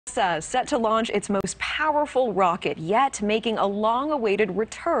NASA set to launch its most powerful rocket yet, making a long-awaited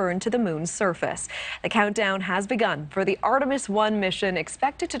return to the moon's surface. The countdown has begun for the Artemis 1 mission,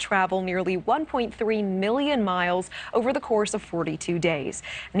 expected to travel nearly 1.3 million miles over the course of 42 days.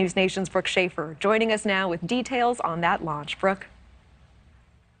 NewsNation's Brooke Schaefer joining us now with details on that launch. Brooke.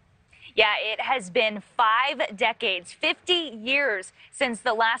 Yeah, it has been 5 decades, 50 years since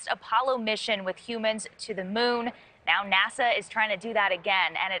the last Apollo mission with humans to the moon. Now NASA is trying to do that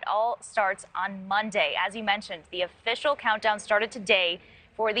again, and it all starts on Monday. As you mentioned, the official countdown started today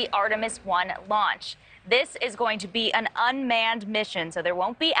for the Artemis 1 launch. This is going to be an unmanned mission, so there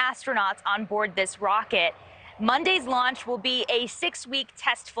won't be astronauts on board this rocket. Monday's launch will be a 6-week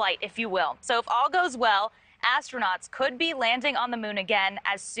test flight, if you will. So if all goes well, astronauts could be landing on the moon again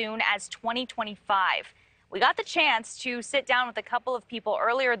as soon as 2025. We got the chance to sit down with a couple of people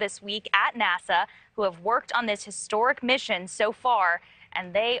earlier this week at NASA who have worked on this historic mission so far,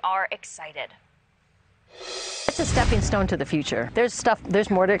 and they are excited. It's a stepping stone to the future. There's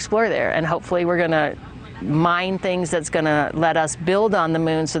more to explore there, and hopefully we're going to mine things that's going to let us build on the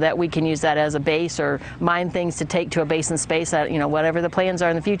moon so that we can use that as a base, or mine things to take to a base in space, whatever the plans are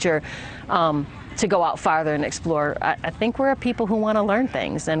in the future, to go out farther and explore. I think we're a people who want to learn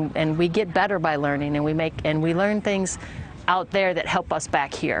things, and we get better by learning, and we learn things out there that help us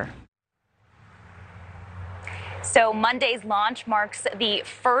back here. So Monday's launch marks the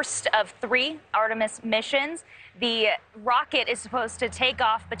first of 3 Artemis missions. The rocket is supposed to take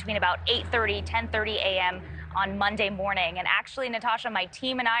off between about 8:30, 10:30 a.m. on Monday morning. And actually, Natasha, my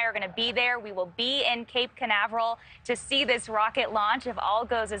team and I are going to be there. We will be in Cape Canaveral to see this rocket launch if all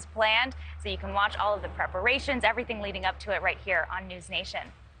goes as planned. So you can watch all of the preparations, everything leading up to it right here on NewsNation.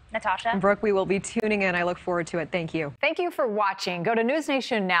 Natasha? Brooke, we will be tuning in. I look forward to it. Thank you. Thank you for watching. Go to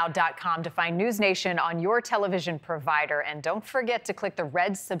newsnationnow.com to find NewsNation on your television provider. And don't forget to click the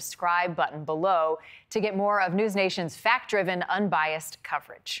red subscribe button below to get more of NewsNation's fact-driven, unbiased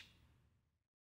coverage.